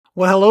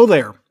Well, hello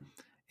there.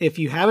 If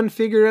you haven't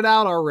figured it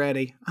out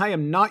already, I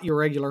am not your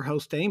regular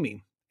host,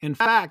 Amy. In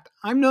fact,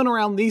 I'm known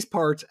around these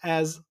parts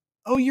as,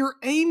 oh, you're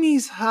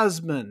Amy's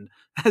husband,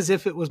 as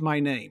if it was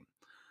my name.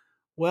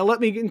 Well, let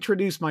me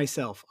introduce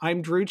myself.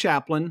 I'm Drew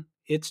Chaplin.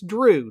 It's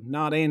Drew,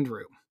 not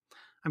Andrew.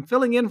 I'm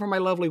filling in for my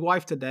lovely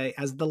wife today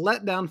as the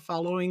letdown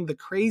following the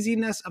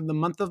craziness of the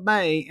month of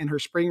May and her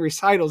spring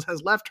recitals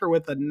has left her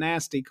with a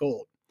nasty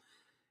cold.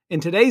 In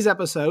today's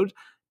episode,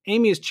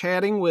 Amy is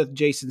chatting with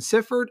Jason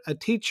Sifford, a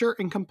teacher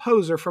and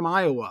composer from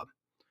Iowa.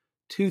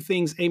 Two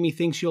things Amy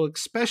thinks you'll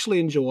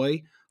especially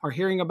enjoy are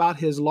hearing about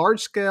his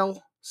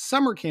large-scale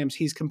summer camps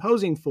he's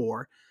composing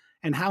for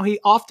and how he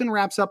often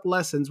wraps up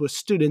lessons with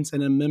students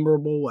in a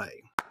memorable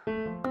way.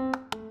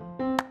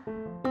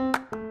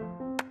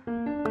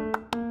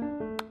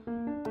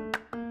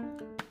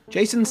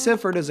 Jason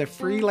Sifford is a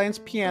freelance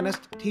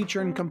pianist,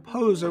 teacher, and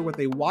composer with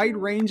a wide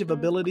range of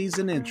abilities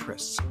and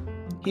interests.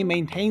 He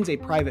maintains a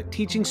private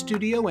teaching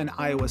studio in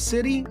Iowa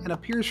City and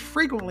appears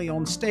frequently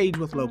on stage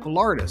with local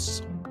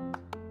artists.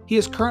 He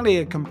is currently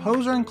a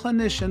composer and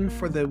clinician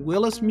for the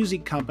Willis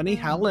Music Company,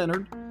 Hal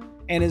Leonard,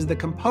 and is the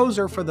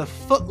composer for the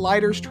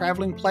Footlighters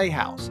Traveling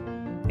Playhouse,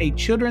 a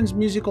children's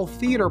musical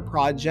theater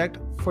project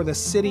for the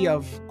city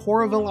of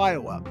Coralville,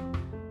 Iowa.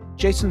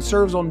 Jason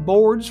serves on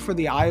boards for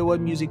the Iowa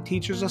Music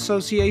Teachers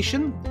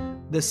Association,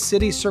 the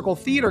City Circle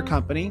Theater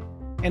Company,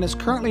 and is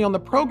currently on the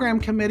program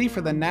committee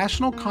for the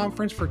National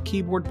Conference for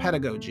Keyboard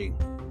Pedagogy.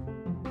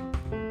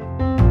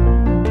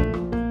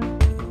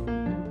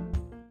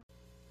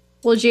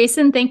 Well,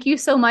 Jason, thank you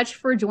so much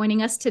for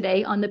joining us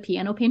today on the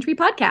Piano Pantry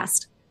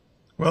podcast.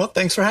 Well,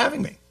 thanks for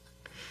having me.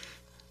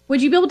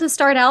 Would you be able to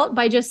start out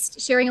by just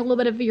sharing a little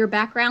bit of your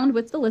background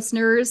with the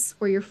listeners,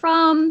 where you're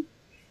from,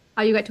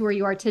 how you got to where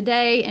you are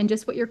today, and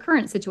just what your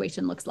current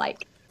situation looks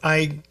like?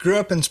 I grew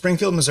up in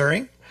Springfield,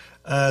 Missouri.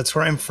 That's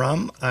where I'm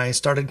from. I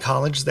started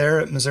college there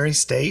at Missouri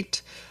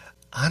State.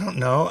 I don't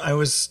know. I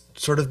was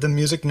sort of the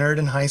music nerd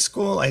in high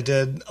school. I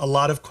did a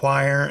lot of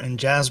choir and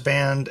jazz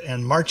band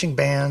and marching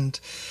band.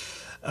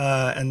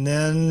 And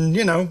then,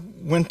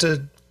 went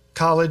to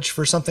college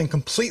for something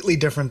completely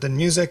different than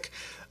music,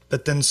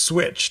 but then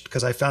switched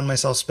because I found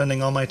myself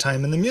spending all my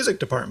time in the music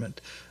department.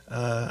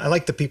 I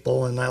liked the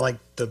people and I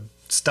liked the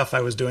stuff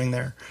I was doing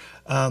there.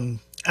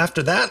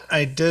 After that,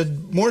 I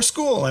did more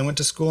school. I went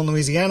to school in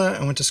Louisiana.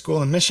 I went to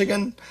school in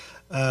Michigan.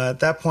 At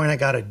that point, I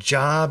got a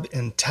job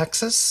in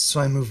Texas, so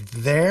I moved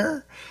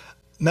there.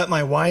 Met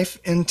my wife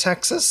in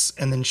Texas,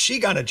 and then she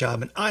got a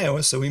job in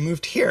Iowa, so we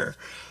moved here.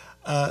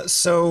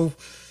 So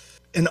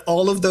in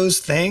all of those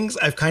things,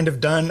 I've kind of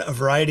done a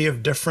variety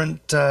of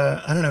different,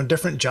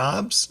 different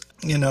jobs.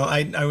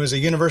 I was a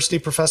university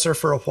professor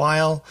for a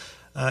while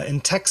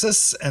in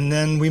Texas, and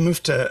then we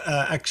moved to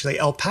actually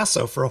El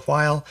Paso for a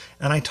while,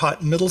 and I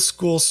taught middle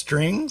school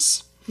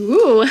strings.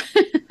 Ooh.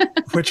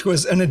 Which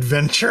was an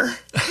adventure.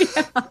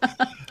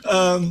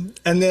 And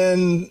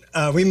then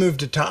we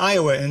moved to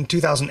Iowa in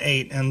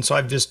 2008, and so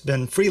I've just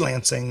been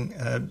freelancing,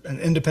 an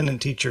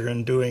independent teacher,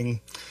 and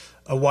doing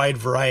a wide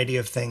variety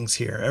of things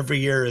here. Every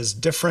year is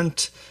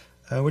different,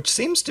 which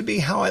seems to be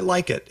how I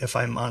like it, if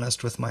I'm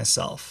honest with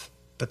myself.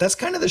 But that's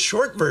kind of the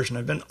short version.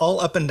 I've been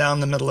all up and down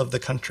the middle of the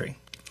country.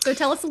 So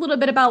tell us a little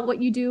bit about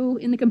what you do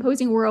in the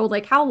composing world.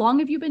 Like, how long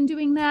have you been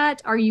doing that?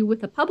 Are you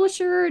with a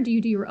publisher? Do you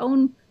do your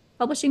own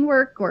publishing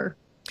work, or?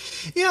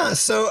 Yeah,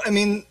 so,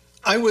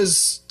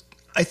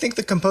 I think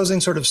the composing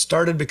sort of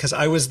started because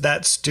I was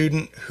that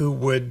student who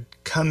would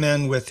come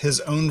in with his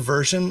own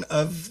version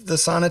of the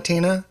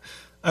sonatina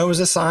I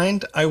was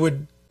assigned. I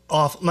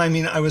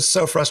was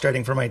so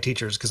frustrating for my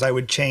teachers because I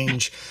would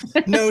change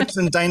notes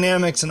and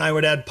dynamics, and I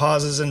would add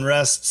pauses and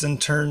rests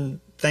and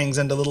turn things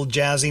into little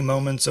jazzy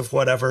moments of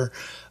whatever.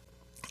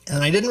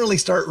 And I didn't really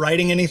start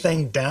writing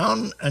anything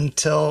down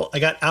until I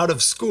got out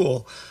of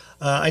school.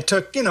 I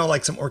took,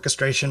 like some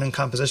orchestration and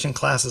composition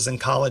classes in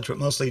college, but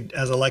mostly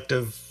as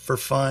elective for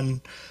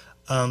fun.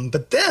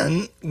 But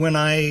then when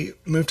I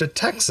moved to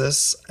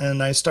Texas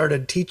and I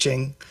started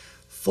teaching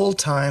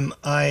full-time,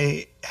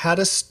 I had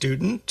a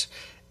student,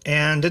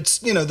 and it's,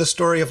 the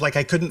story of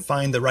I couldn't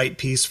find the right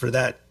piece for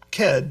that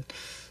kid.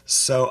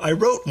 So I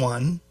wrote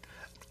one,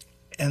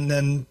 and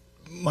then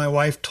my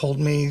wife told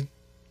me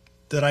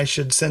that I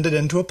should send it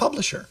into a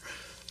publisher.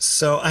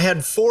 So I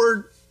had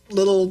 4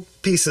 little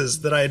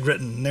pieces that I had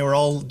written. They were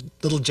all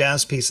little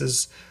jazz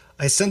pieces.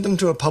 I sent them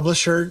to a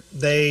publisher.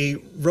 They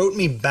wrote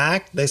me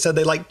back. They said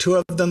they liked 2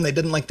 of them. They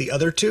didn't like the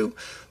other 2.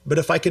 But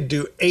if I could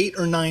do 8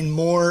 or 9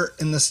 more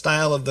in the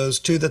style of those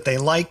 2 that they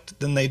liked,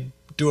 then they'd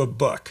do a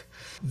book.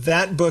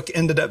 That book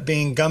ended up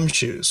being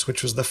Gumshoes,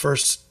 which was the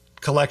first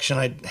collection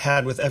I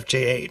had with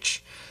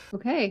FJH.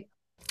 Okay.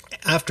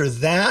 After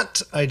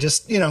that, I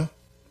just,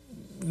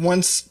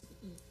 once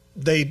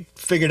they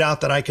figured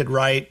out that I could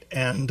write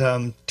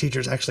and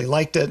teachers actually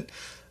liked it,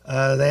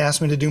 they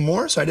asked me to do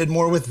more. So I did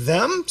more with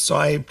them. So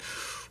I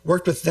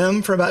worked with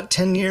them for about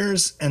 10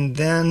 years. And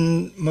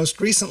then most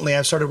recently,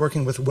 I've started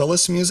working with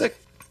Willis Music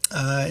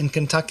in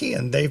Kentucky,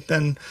 and they've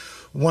been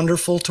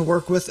wonderful to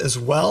work with as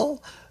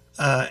well.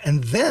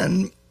 And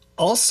then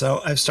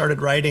also I've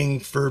started writing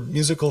for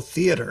musical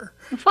theater,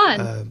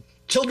 Fun.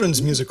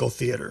 children's musical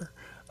theater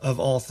of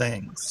all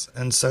things.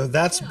 And so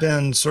that's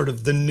been sort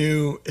of the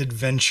new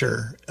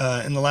adventure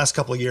in the last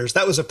couple of years.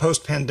 That was a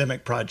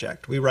post-pandemic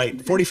project. We write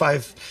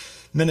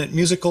 45-minute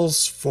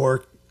musicals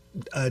for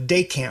a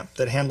day camp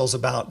that handles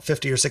about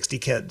 50 or 60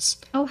 kids.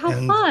 Oh, how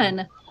And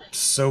fun.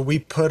 so we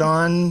put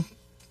on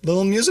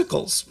little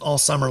musicals all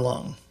summer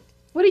long.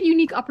 What a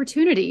unique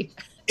opportunity.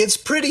 It's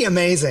pretty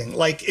amazing.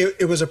 Like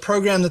it was a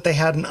program that they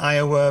had in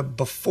Iowa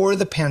before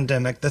the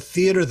pandemic. The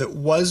theater that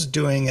was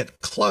doing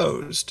it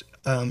closed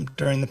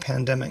during the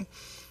pandemic.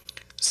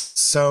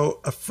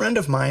 So a friend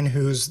of mine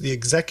who's the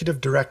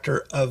executive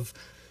director of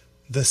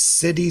the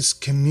city's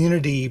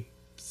community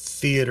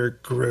theater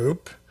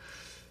group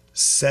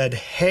said,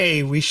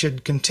 hey, we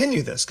should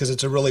continue this because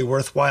it's a really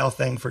worthwhile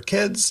thing for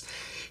kids.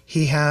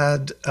 He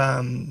had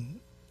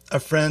a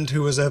friend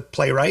who was a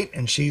playwright,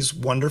 and she's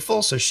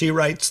wonderful. So she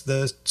writes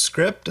the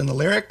script and the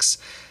lyrics,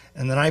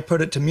 and then I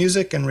put it to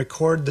music and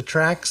record the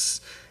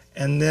tracks.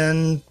 And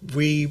then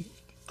we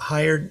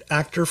hired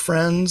actor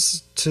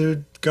friends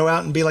to go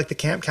out and be like the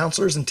camp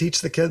counselors and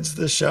teach the kids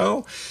the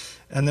show.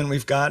 And then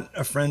we've got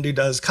a friend who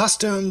does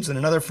costumes and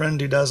another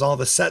friend who does all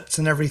the sets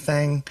and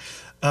everything.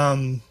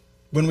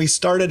 When we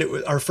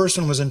started, our first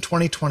one was in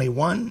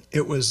 2021.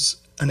 It was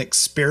an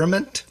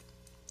experiment.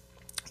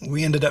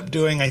 We ended up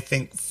doing, I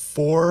think,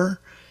 4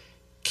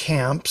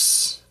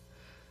 camps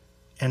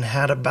and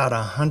had about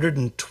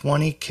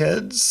 120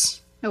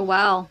 kids. Oh,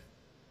 wow.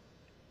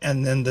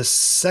 And then the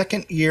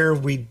second year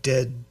we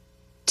did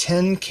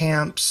 10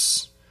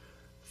 camps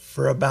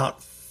for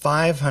about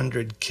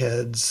 500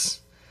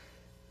 kids.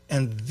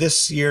 And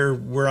this year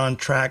we're on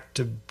track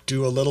to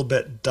do a little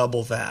bit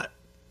double that.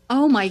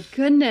 Oh my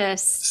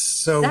goodness.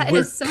 So That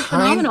is so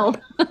phenomenal.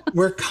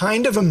 We're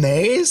kind of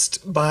amazed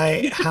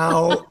by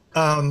how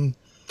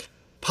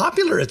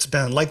popular it's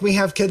been. Like we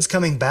have kids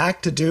coming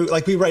back to do,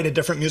 like we write a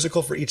different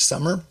musical for each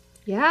summer.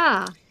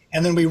 Yeah.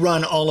 And then we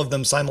run all of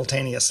them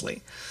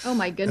simultaneously. Oh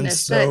my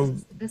goodness. So,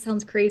 that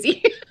sounds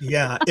crazy.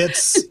 yeah,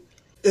 it's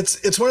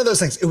one of those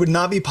things. It would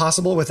not be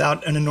possible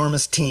without an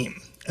enormous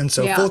team. And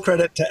so full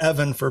credit to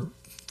Evan for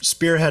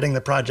spearheading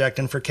the project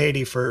and for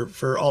Katie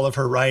for all of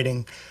her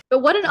writing. But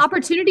what an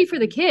opportunity for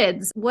the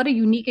kids. What a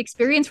unique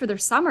experience for their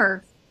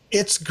summer.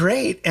 It's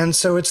great. And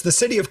so it's the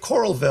city of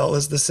Coralville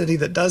is the city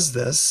that does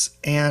this.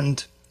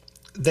 And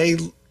they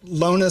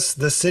loan us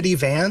the city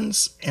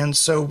vans. And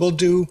so we'll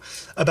do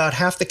about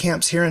half the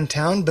camps here in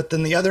town, but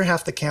then the other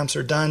half the camps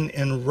are done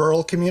in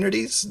rural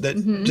communities that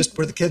just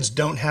where the kids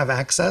don't have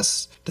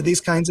access to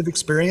these kinds of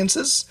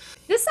experiences.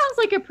 This sounds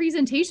like a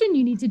presentation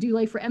you need to do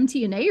like for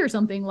MTNA or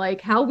something,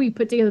 like how we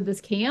put together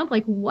this camp.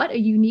 Like what a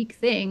unique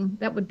thing.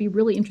 That would be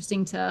really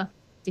interesting to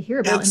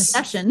hear about in a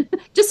session.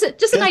 just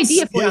an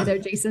idea for you there,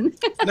 Jason.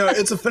 No,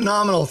 it's a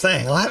phenomenal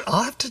thing.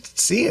 I'll have to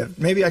see it.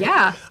 Maybe I'd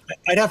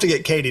have to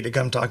get Katie to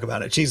come talk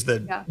about it. She's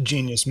the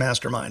genius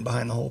mastermind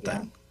behind the whole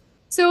thing.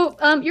 So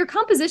your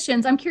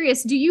compositions, I'm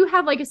curious, do you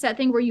have like a set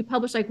thing where you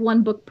publish like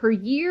one book per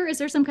year? Is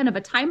there some kind of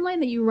a timeline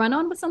that you run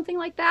on with something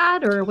like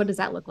that? Or what does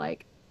that look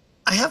like?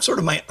 I have sort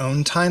of my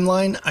own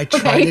timeline. I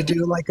try to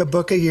do like a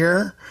book a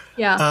year.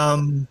 Yeah.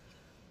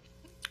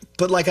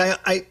 But like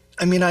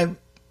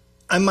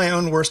I'm my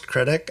own worst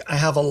critic. I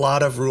have a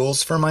lot of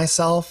rules for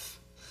myself.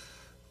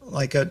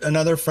 Like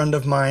another friend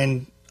of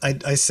mine,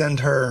 I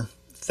send her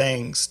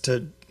things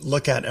to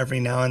look at every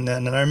now and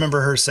then. And I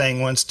remember her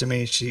saying once to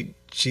me,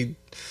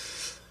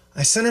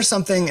 I sent her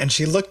something and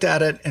she looked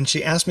at it and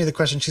she asked me the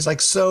question. She's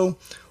like, so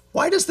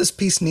why does this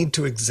piece need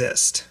to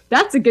exist?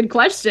 That's a good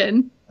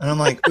question. And I'm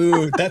like,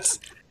 ooh,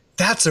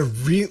 that's a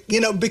real,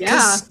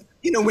 because,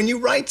 when you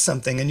write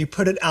something and you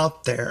put it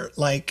out there,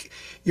 like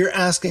you're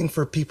asking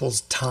for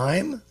people's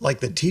time, like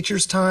the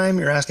teacher's time,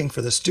 you're asking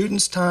for the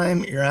student's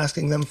time, you're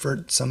asking them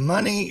for some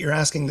money, you're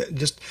asking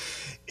that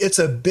it's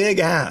a big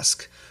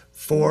ask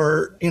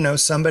for,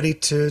 somebody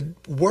to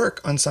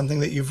work on something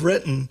that you've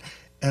written.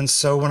 And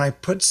so when I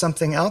put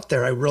something out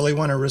there, I really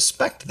want to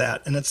respect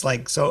that. And it's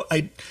like,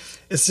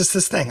 it's just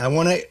this thing. I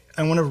want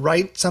to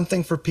write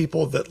something for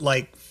people that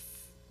like,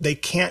 they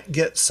can't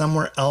get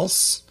somewhere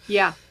else.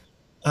 Yeah.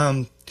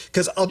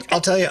 Because I'll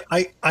tell you,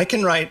 I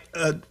can write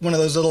one of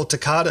those little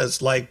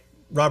toccatas like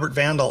Robert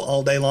Vandal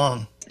all day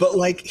long, but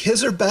like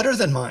his are better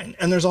than mine.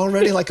 And there's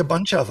already like a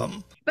bunch of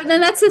them. But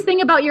then that's the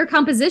thing about your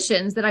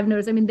compositions that I've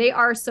noticed. I mean, they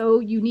are so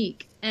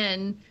unique.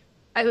 And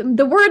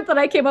the word that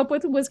I came up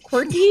with was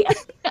quirky.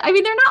 I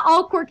mean, they're not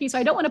all quirky, so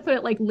I don't want to put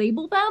it like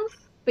label them.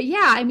 But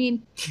yeah, I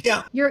mean,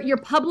 your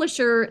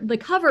publisher, the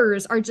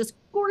covers are just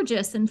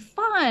gorgeous and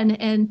fun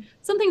and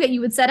something that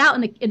you would set out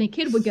and a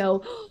kid would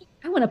go, oh,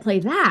 I want to play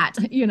that,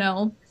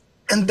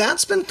 And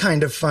that's been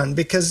kind of fun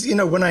because,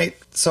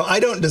 I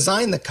don't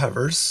design the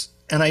covers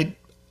and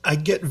I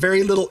get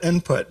very little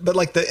input, but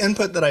like the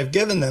input that I've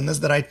given them is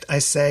that I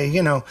say,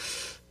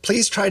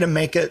 please try to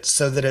make it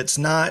so that it's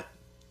not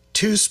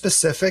too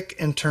specific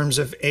in terms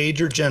of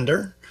age or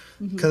gender.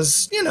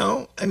 Because,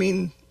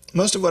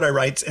 most of what I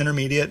write's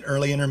intermediate,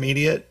 early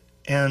intermediate,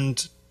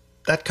 and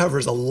that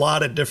covers a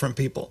lot of different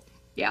people.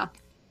 Yeah.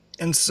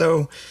 And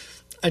so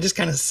I just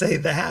kind of say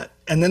that,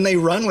 and then they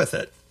run with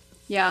it.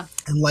 Yeah.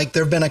 And like,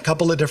 there've been a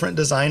couple of different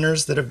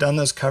designers that have done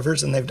those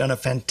covers, and they've done a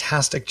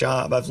fantastic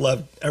job. I've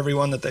loved every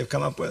one that they've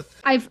come up with.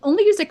 I've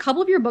only used a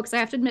couple of your books, I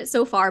have to admit,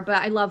 so far, but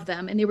I love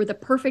them. And they were the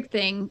perfect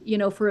thing,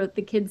 for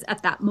the kids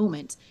at that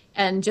moment,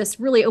 and just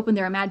really opened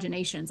their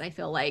imaginations, I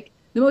feel like.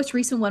 The most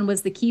recent one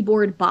was the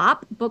Keyboard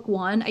Bop, book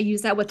 1. I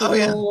used that with a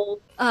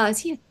little, is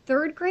he a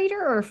 3rd grader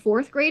or a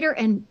 4th grader?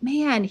 And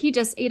man, he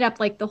just ate up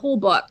like the whole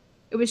book.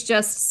 It was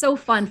just so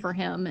fun for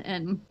him.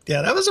 And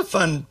yeah, that was a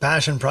fun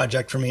passion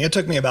project for me. It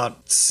took me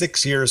about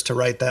 6 years to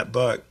write that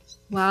book.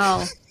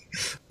 Wow.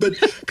 But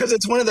because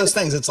it's one of those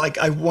things, it's like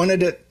I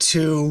wanted it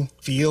to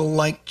feel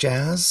like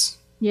jazz.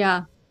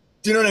 Yeah.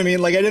 Do you know what I mean?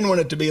 Like, I didn't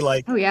want it to be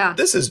like, oh yeah,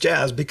 this is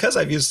jazz because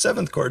I've used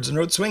 7th chords and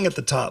wrote swing at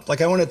the top. Like,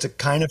 I want it to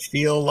kind of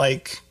feel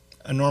like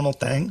a normal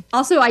thing.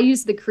 Also, I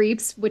use the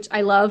creeps, which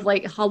I love,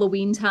 like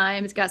Halloween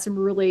time. It's got some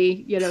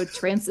really,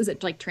 is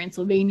it like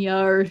Transylvania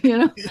or,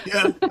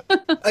 Yeah.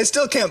 I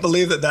still can't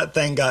believe that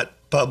thing got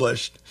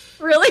published.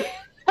 Really?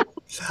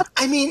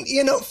 I mean,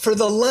 for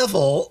the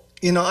level,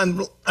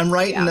 I'm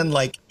writing in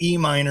like E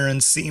minor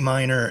and C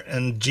minor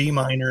and G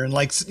minor and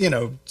like,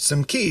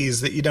 some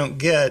keys that you don't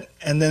get.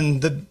 And then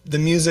the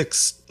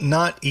music's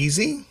not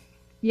easy.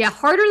 Yeah.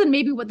 Harder than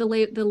maybe what the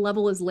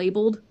level is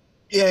labeled.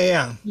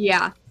 Yeah.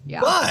 Yeah.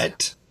 Yeah.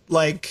 But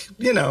like,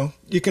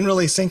 you can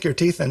really sink your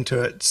teeth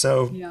into it.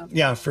 So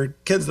yeah, for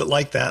kids that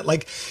like that,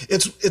 like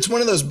it's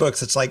one of those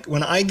books. It's like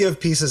when I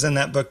give pieces in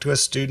that book to a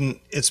student,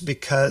 it's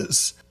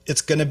because it's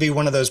going to be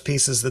one of those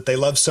pieces that they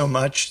love so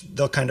much,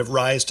 they'll kind of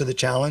rise to the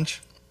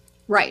challenge.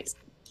 Right.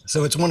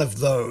 So it's one of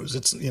those.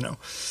 It's,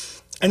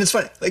 and it's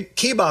funny, like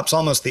Key Bop's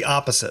almost the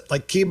opposite.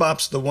 Like Key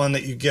Bop's the one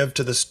that you give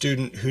to the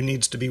student who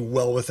needs to be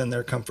well within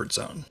their comfort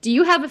zone. Do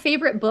you have a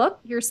favorite book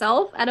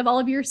yourself out of all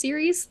of your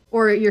series,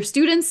 or your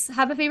students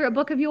have a favorite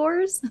book of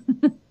yours?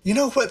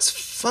 What's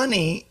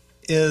funny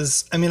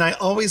is, I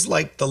always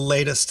like the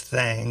latest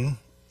thing,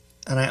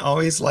 and I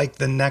always like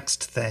the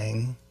next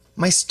thing.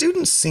 My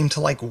students seem to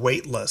like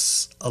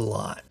Weightless a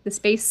lot. The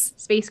space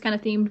kind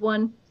of themed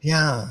one.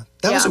 Yeah,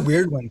 that was a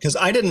weird one because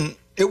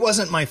it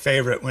wasn't my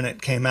favorite when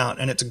it came out,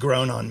 and it's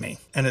grown on me.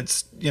 And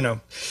it's,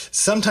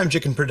 sometimes you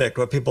can predict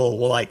what people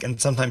will like,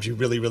 and sometimes you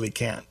really, really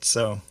can't.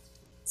 So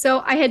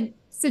I had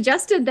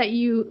suggested that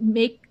you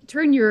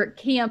turn your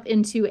camp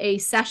into a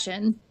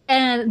session.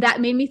 And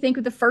that made me think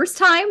of the first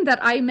time that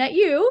I met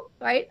you,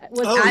 right?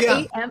 Was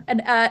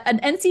an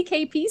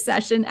NCKP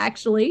session,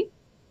 actually.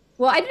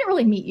 Well, I didn't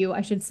really meet you,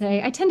 I should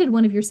say. I attended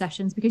one of your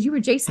sessions because you were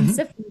Jason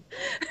Sifford.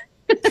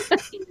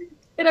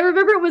 And I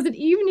remember it was an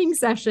evening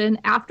session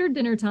after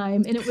dinner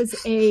time, and it was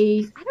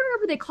I don't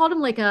remember, they called them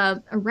like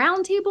a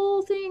round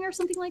table thing or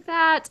something like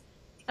that.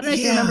 I don't know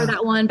if you remember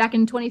that one back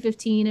in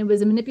 2015. It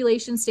was a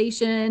manipulation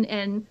station,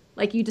 and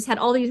like you just had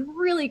all these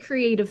really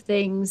creative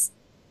things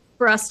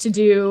for us to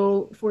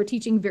do for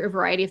teaching a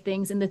variety of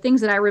things. And the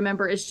things that I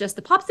remember is just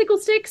the popsicle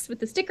sticks with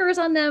the stickers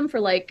on them for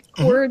like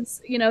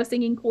chords,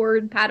 singing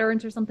chord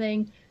patterns or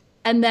something.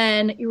 And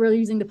then you were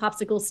using the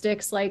popsicle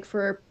sticks like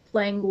for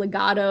playing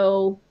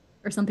legato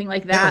or something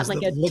like that,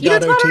 like a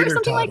teeter-totter or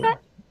something like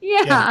that.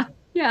 Yeah.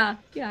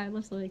 I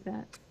love something like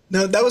that.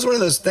 No, that was one of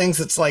those things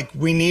that's like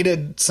we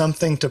needed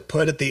something to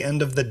put at the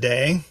end of the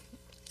day.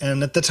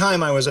 And at the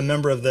time, I was a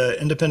member of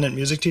the Independent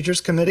Music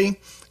Teachers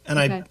Committee, and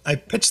I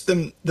pitched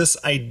them this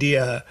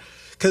idea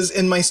because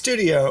in my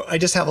studio, I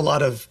just have a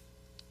lot of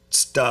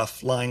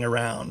stuff lying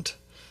around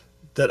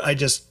that I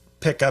just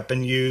pick up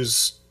and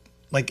use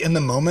like in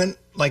the moment.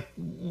 Like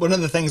one of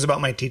the things about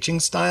my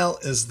teaching style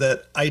is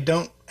that I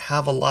don't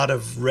have a lot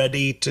of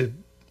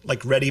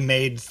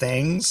ready-made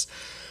things.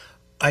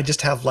 I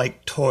just have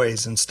like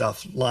toys and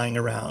stuff lying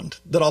around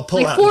that I'll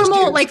pull out.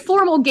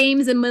 Formal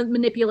games and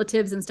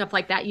manipulatives and stuff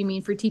like that. You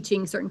mean for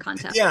teaching certain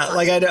content? Yeah,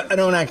 like I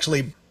don't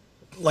actually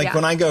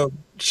when I go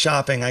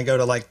shopping, I go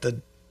to like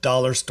the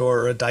dollar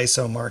store or a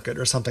Daiso market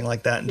or something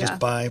like that and just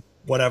buy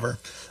whatever.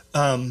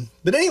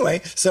 But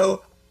anyway,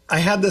 so I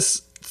had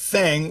this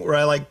thing where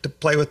I like to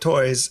play with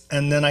toys,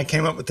 and then I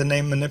came up with the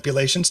name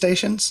Manipulation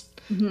Stations.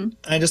 Mm-hmm.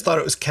 I just thought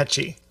it was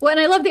catchy. Well, and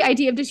I love the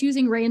idea of just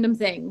using random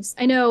things.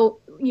 I know,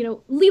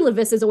 Leela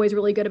Viss is always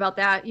really good about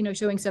that,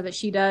 showing stuff that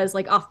she does,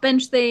 like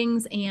off-bench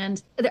things.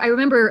 And I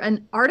remember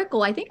an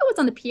article, I think it was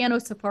on the Piano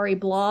Safari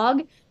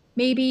blog,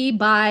 maybe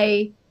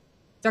by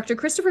Dr.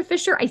 Christopher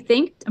Fisher, I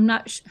think. I'm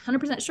not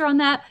 100% sure on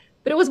that,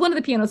 but it was one of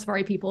the Piano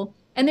Safari people.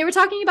 And they were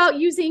talking about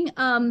using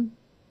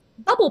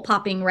bubble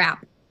popping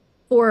wrap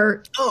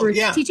for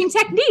teaching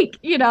technique,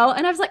 and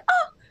I was like,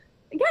 oh,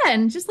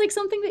 again, just like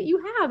something that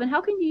you have, and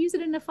how can you use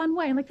it in a fun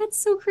way? I'm like, that's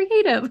so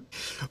creative.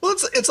 Well,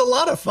 it's a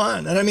lot of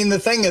fun. And I mean, the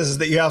thing is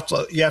that you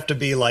have to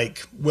be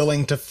like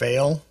willing to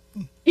fail.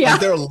 Yeah.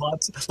 Like, there are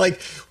lots,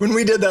 like when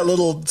we did that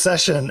little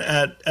session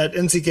at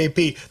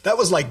NCKP, that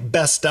was like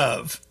best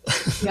of.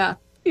 Yeah.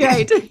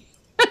 Right.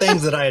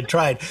 Things that I had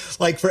tried.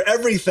 Like for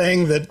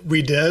everything that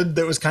we did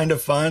that was kind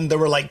of fun, there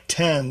were like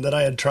 10 that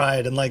I had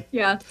tried, and like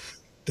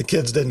the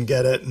kids didn't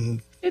get it.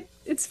 And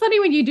it's funny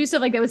when you do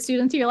stuff like that with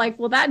students, you're like,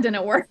 well, that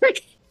didn't work.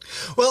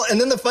 Well, and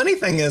then the funny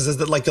thing is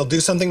that like you'll do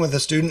something with a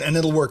student and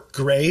it'll work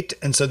great.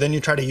 And so then you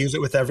try to use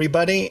it with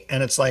everybody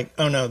and it's like,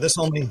 oh no, this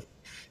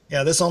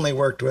only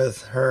worked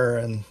with her.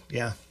 And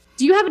yeah.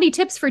 Do you have any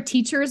tips for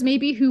teachers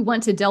maybe who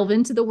want to delve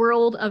into the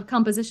world of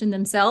composition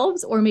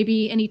themselves, or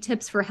maybe any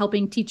tips for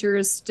helping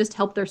teachers just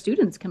help their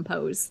students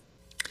compose?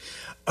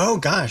 Oh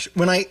gosh.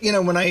 When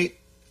I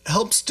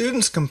help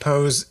students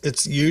compose,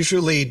 it's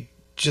usually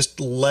just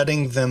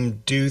letting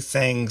them do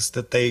things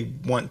that they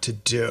want to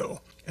do.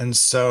 And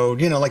so,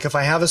 like if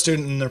I have a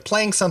student and they're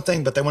playing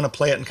something, but they want to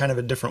play it in kind of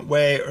a different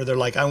way, or they're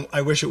like,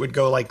 I wish it would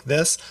go like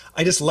this,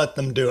 I just let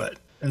them do it.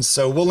 And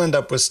so we'll end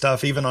up with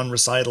stuff even on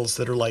recitals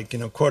that are like,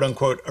 quote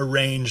unquote,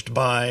 arranged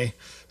by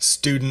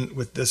student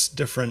with this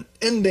different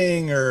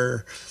ending.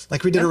 Or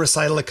like we did a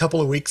recital a couple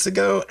of weeks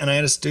ago and I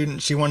had a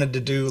student, she wanted to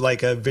do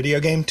like a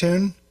video game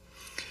tune,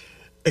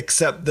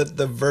 except that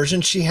the version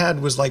she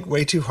had was like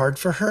way too hard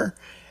for her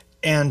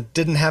and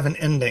didn't have an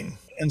ending.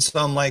 And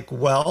so I'm like,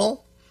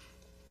 well,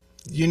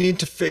 you need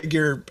to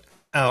figure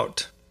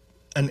out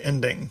an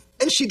ending.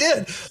 And she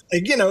did.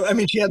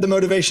 Like, she had the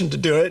motivation to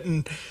do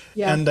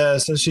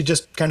it. So she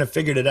just kind of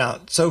figured it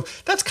out. So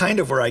that's kind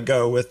of where I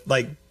go with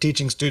like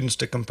teaching students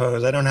to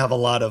compose. I don't have a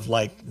lot of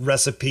like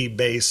recipe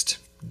based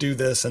do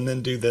this and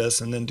then do this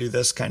and then do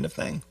this kind of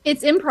thing.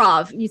 It's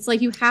improv. It's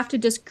like you have to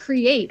just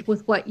create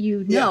with what you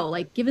know, Yeah.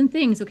 like given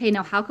things. Okay,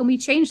 now how can we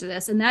change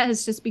this? And that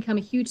has just become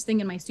a huge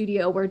thing in my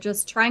studio. We're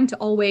just trying to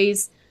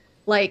always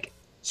like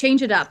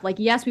change it up. Like,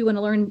 yes, we want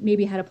to learn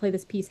maybe how to play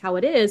this piece, how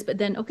it is, but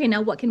then, okay,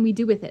 now what can we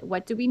do with it?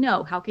 What do we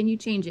know? How can you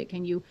change it?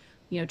 Can you,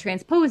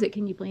 transpose it?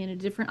 Can you play in a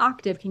different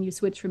octave? Can you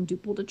switch from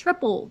duple to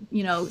triple,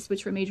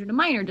 switch from major to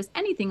minor, just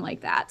anything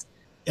like that.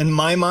 In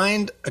my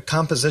mind, a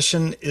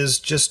composition is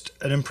just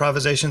an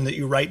improvisation that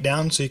you write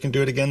down so you can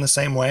do it again the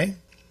same way.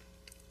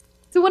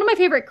 So one of my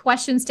favorite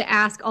questions to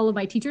ask all of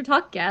my Teacher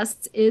Talk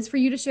guests is for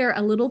you to share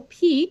a little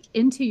peek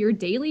into your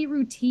daily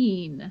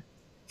routine.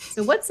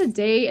 So what's a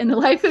day in the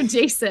life of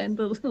Jason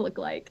look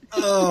like?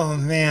 Oh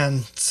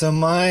man.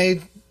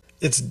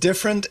 It's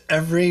different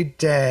every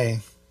day.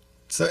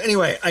 So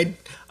anyway,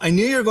 I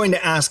knew you were going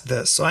to ask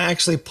this. So I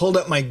actually pulled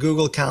up my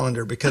Google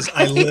Calendar because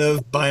I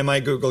live by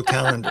my Google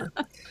Calendar.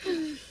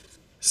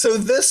 So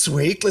this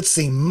week, let's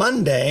see,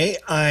 Monday,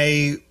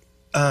 I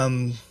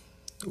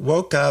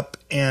woke up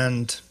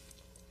and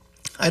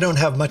I don't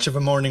have much of a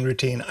morning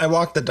routine. I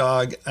walk the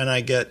dog and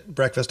I get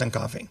breakfast and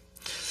coffee.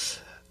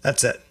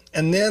 That's it.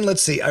 And then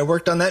let's see, I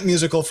worked on that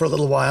musical for a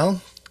little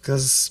while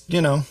because,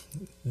 due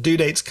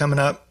date's coming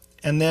up.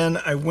 And then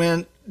I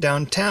went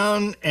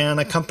downtown and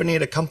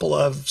accompanied a couple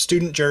of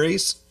student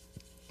juries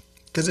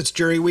because it's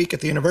jury week at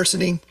the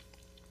university.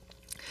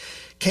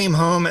 Came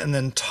home and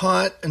then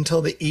taught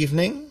until the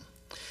evening.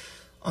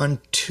 On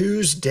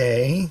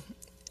Tuesday,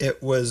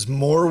 it was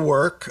more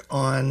work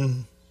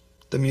on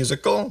the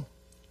musical,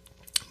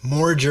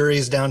 more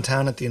juries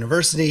downtown at the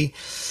university,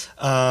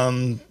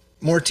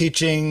 more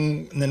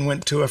teaching, and then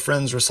went to a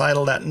friend's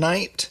recital that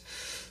night.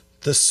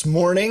 This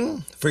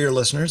morning, for your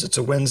listeners, it's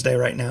a Wednesday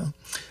right now.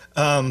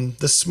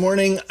 This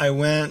morning, I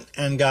went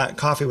and got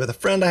coffee with a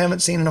friend I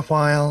haven't seen in a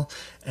while,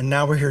 and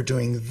now we're here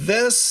doing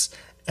this,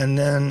 and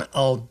then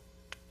I'll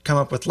come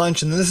up with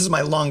lunch, and then this is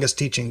my longest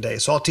teaching day,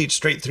 so I'll teach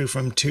straight through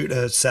from 2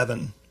 to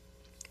 7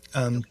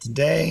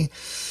 today.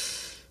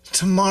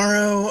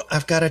 Tomorrow,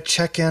 I've got to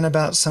check in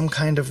about some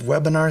kind of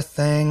webinar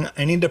thing.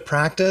 I need to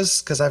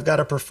practice because I've got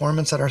a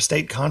performance at our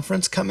state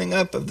conference coming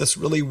up of this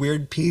really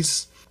weird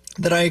piece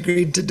that I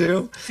agreed to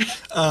do.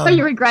 Are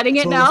you regretting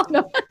it now?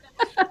 No.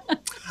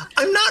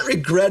 I'm not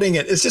regretting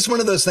it. It's just one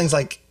of those things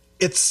like,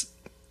 it's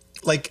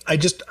like,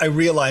 I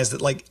realized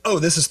that like, oh,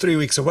 this is 3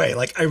 weeks away.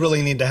 Like I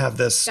really need to have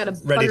this Gotta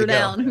ready to butter go.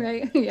 down,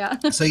 right? Yeah.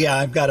 So yeah,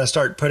 I've got to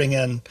start putting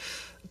in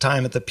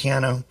time at the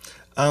piano.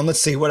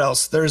 Let's see, what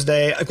else?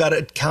 Thursday, I've got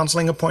a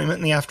counseling appointment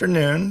in the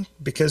afternoon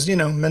because,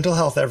 mental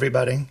health,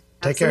 everybody.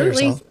 Take care of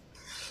yourself.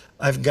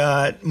 I've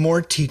got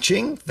more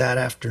teaching that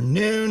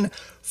afternoon.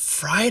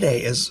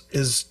 Friday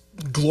is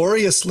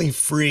gloriously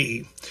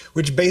free,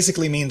 which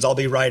basically means I'll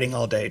be writing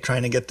all day,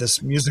 trying to get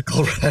this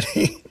musical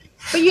ready.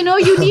 But you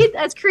need,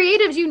 as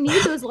creatives, you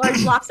need those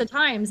large blocks of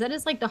times. That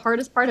is like the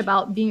hardest part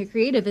about being a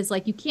creative is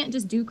like, you can't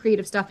just do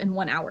creative stuff in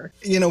 1 hour.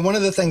 One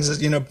of the things is,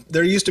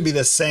 there used to be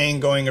this saying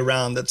going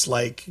around that's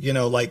like,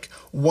 like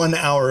 1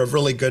 hour of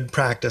really good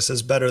practice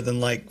is better than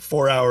like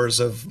 4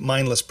 hours of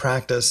mindless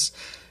practice.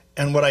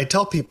 And what I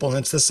tell people, and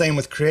it's the same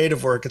with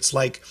creative work, it's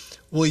like,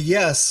 well,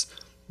 yes,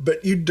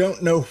 but you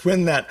don't know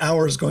when that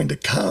hour is going to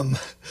come.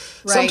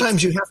 Right.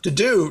 Sometimes you have to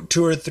do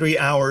 2 or 3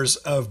 hours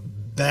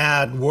of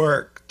bad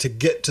work to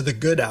get to the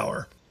good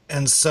hour.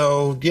 And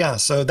so, yeah,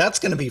 so that's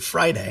going to be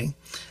Friday.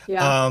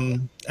 Yeah.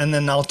 And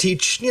then I'll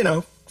teach,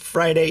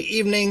 Friday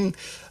evening,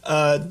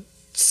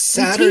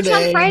 Saturday. You teach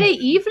on Friday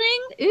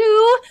evening?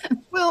 Ew.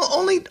 Well,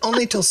 only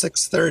till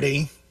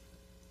 6:30.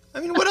 I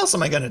mean, what else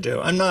am I going to do?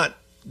 I'm not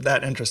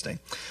that interesting.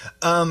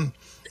 And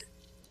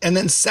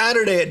then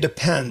Saturday, it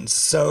depends.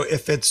 So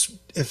if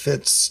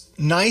it's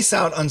nice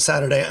out on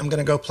Saturday, I'm going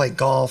to go play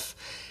golf.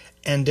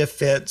 And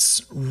if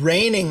it's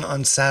raining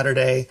on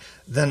Saturday,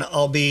 then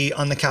I'll be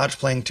on the couch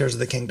playing Tears of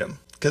the Kingdom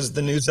because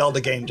the new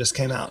Zelda game just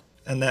came out.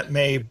 And that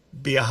may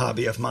be a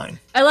hobby of mine.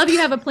 I love you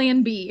have a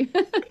plan B.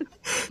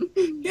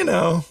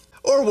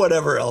 Or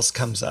whatever else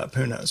comes up.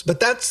 Who knows? But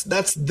that's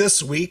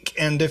this week.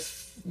 And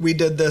if we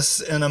did this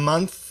in a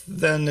month,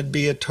 then it'd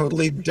be a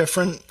totally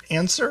different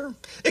answer,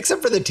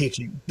 except for the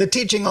teaching. The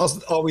teaching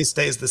always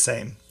stays the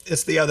same.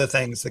 It's the other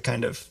things that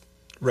kind of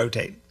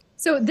rotate.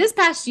 So this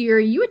past year,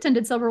 you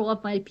attended several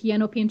of my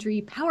Piano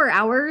Pantry Power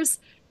Hours.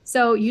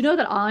 So you know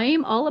that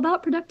I'm all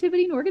about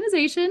productivity and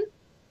organization.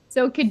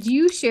 So could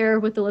you share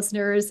with the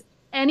listeners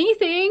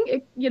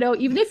anything,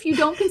 even if you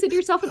don't consider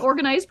yourself an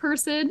organized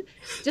person,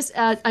 just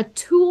a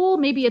tool,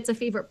 maybe it's a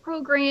favorite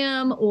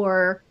program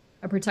or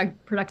a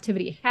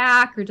productivity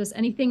hack or just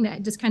anything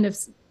that just kind of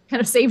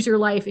saves your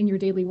life in your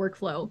daily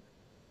workflow?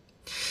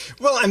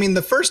 Well, I mean,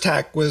 the first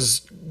hack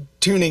was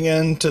tuning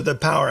in to the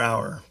Power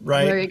Hour,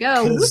 right? There you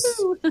go.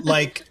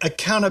 Like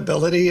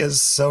accountability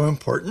is so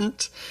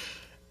important,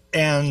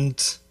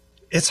 and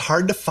it's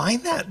hard to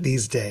find that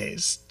these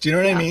days. Do you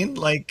know what I mean?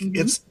 Like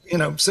it's,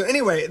 so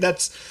anyway,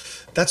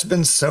 that's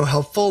been so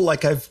helpful.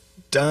 Like I've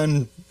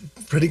done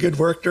pretty good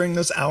work during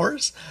those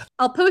hours.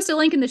 I'll post a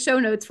link in the show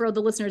notes for all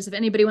the listeners. If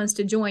anybody wants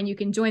to join, you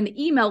can join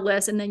the email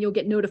list and then you'll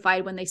get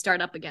notified when they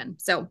start up again.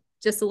 So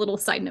just a little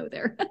side note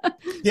there.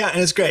 Yeah.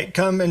 And it's great.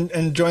 Come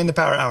and join the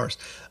Power Hours.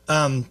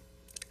 And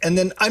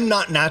then I'm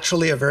not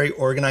naturally a very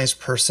organized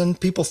person.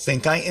 People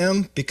think I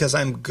am because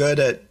I'm good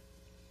at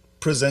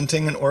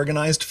presenting an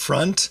organized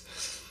front.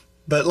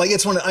 But like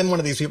I'm one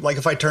of these people, like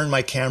if I turn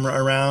my camera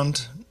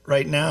around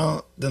right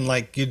now, then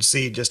like you'd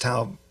see just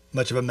how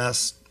much of a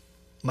mess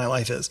my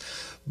life is.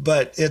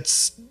 But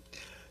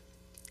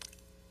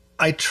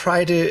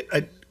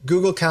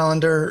Google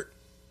Calendar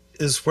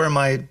is where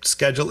my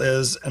schedule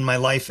is and my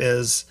life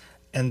is.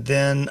 And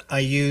then I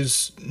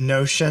use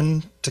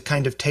Notion to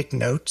kind of take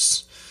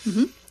notes,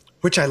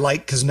 which I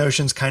like because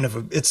Notion's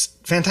it's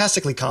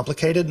fantastically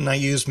complicated and I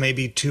use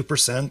maybe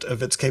 2%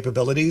 of its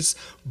capabilities,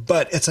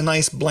 but it's a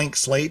nice blank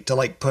slate to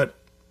like put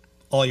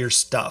all your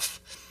stuff.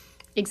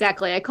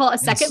 Exactly. I call it a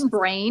second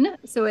brain.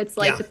 So it's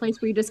like the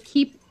place where you just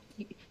keep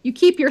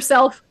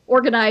yourself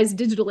organized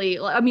digitally.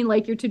 I mean,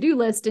 like your to-do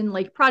list and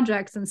like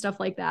projects and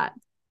stuff like that.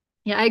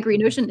 Yeah, I agree.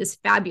 Notion is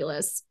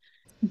fabulous.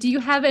 Do you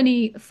have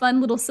any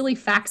fun little silly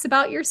facts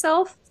about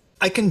yourself?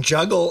 I can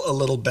juggle a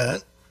little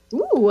bit.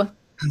 Ooh.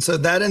 And so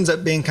that ends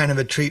up being kind of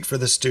a treat for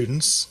the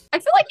students. I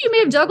feel like you may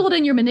have juggled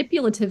in your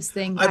manipulatives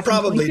thing. I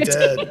probably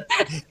did.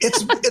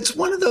 It's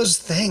one of those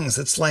things.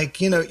 It's like,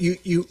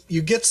 you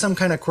get some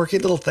kind of quirky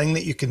little thing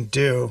that you can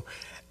do.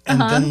 And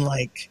then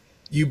like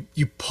you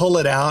pull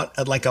it out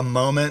at like a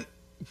moment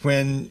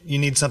when you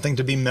need something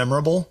to be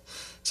memorable.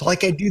 So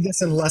like I do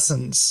this in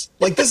lessons.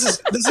 Like this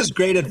is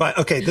great advice.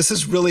 Okay, this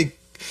is really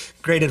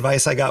great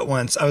advice I got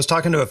once. I was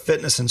talking to a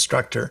fitness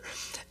instructor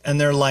and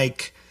they're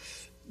like,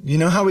 you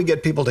know how we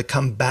get people to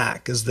come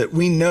back is that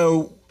we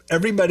know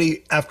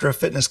everybody after a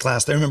fitness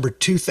class, they remember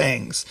two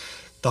things,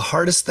 the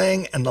hardest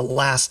thing and the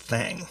last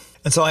thing.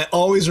 And so I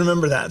always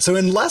remember that. So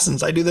in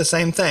lessons, I do the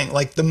same thing.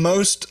 Like the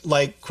most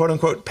like quote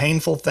unquote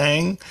painful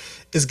thing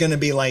is going to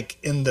be like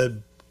in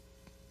the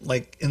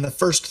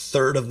first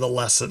third of the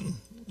lesson.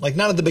 Like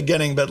not at the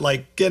beginning, but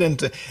like get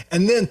into,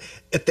 and then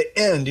at the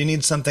end, you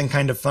need something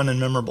kind of fun and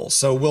memorable.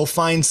 So we'll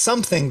find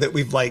something that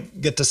we've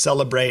like get to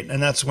celebrate.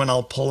 And that's when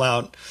I'll pull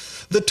out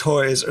the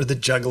toys or the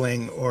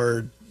juggling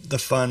or the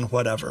fun,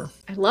 whatever.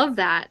 I love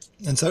that.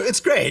 And so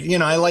it's great.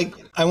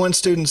 I want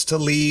students to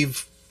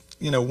leave,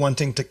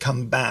 wanting to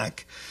come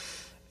back.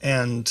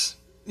 And,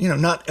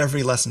 not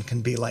every lesson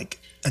can be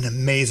like an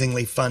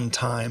amazingly fun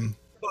time,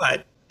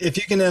 but if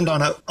you can end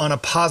on a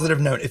positive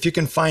note, if you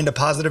can find a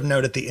positive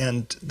note at the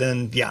end,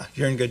 then yeah,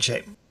 you're in good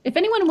shape. If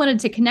anyone wanted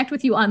to connect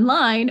with you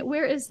online,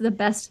 where is the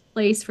best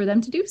place for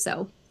them to do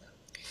so?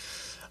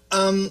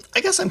 I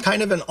guess I'm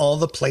kind of in all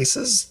the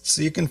places.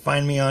 So you can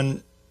find me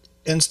on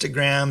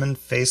Instagram and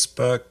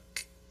Facebook,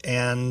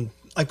 and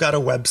I've got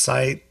a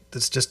website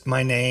that's just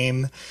my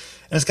name,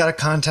 and it's got a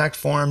contact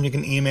form. You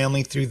can email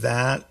me through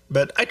that,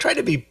 but I try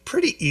to be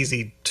pretty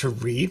easy to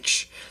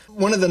reach.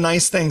 One of the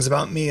nice things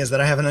about me is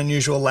that I have an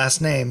unusual last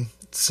name.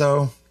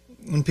 So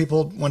when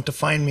people want to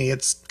find me,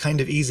 it's kind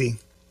of easy.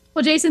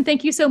 Well, Jason,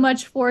 thank you so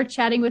much for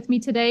chatting with me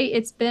today.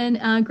 It's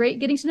been great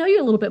getting to know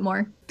you a little bit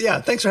more. Yeah,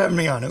 thanks for having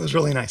me on. It was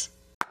really nice.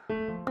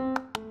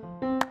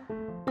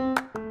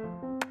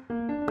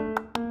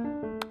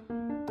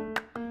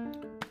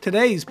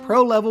 Today's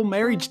pro-level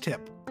marriage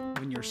tip.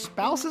 When your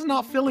spouse is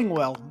not feeling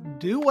well,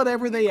 do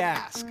whatever they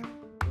ask.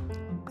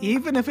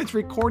 Even if it's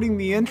recording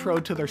the intro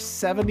to their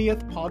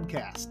 70th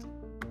podcast.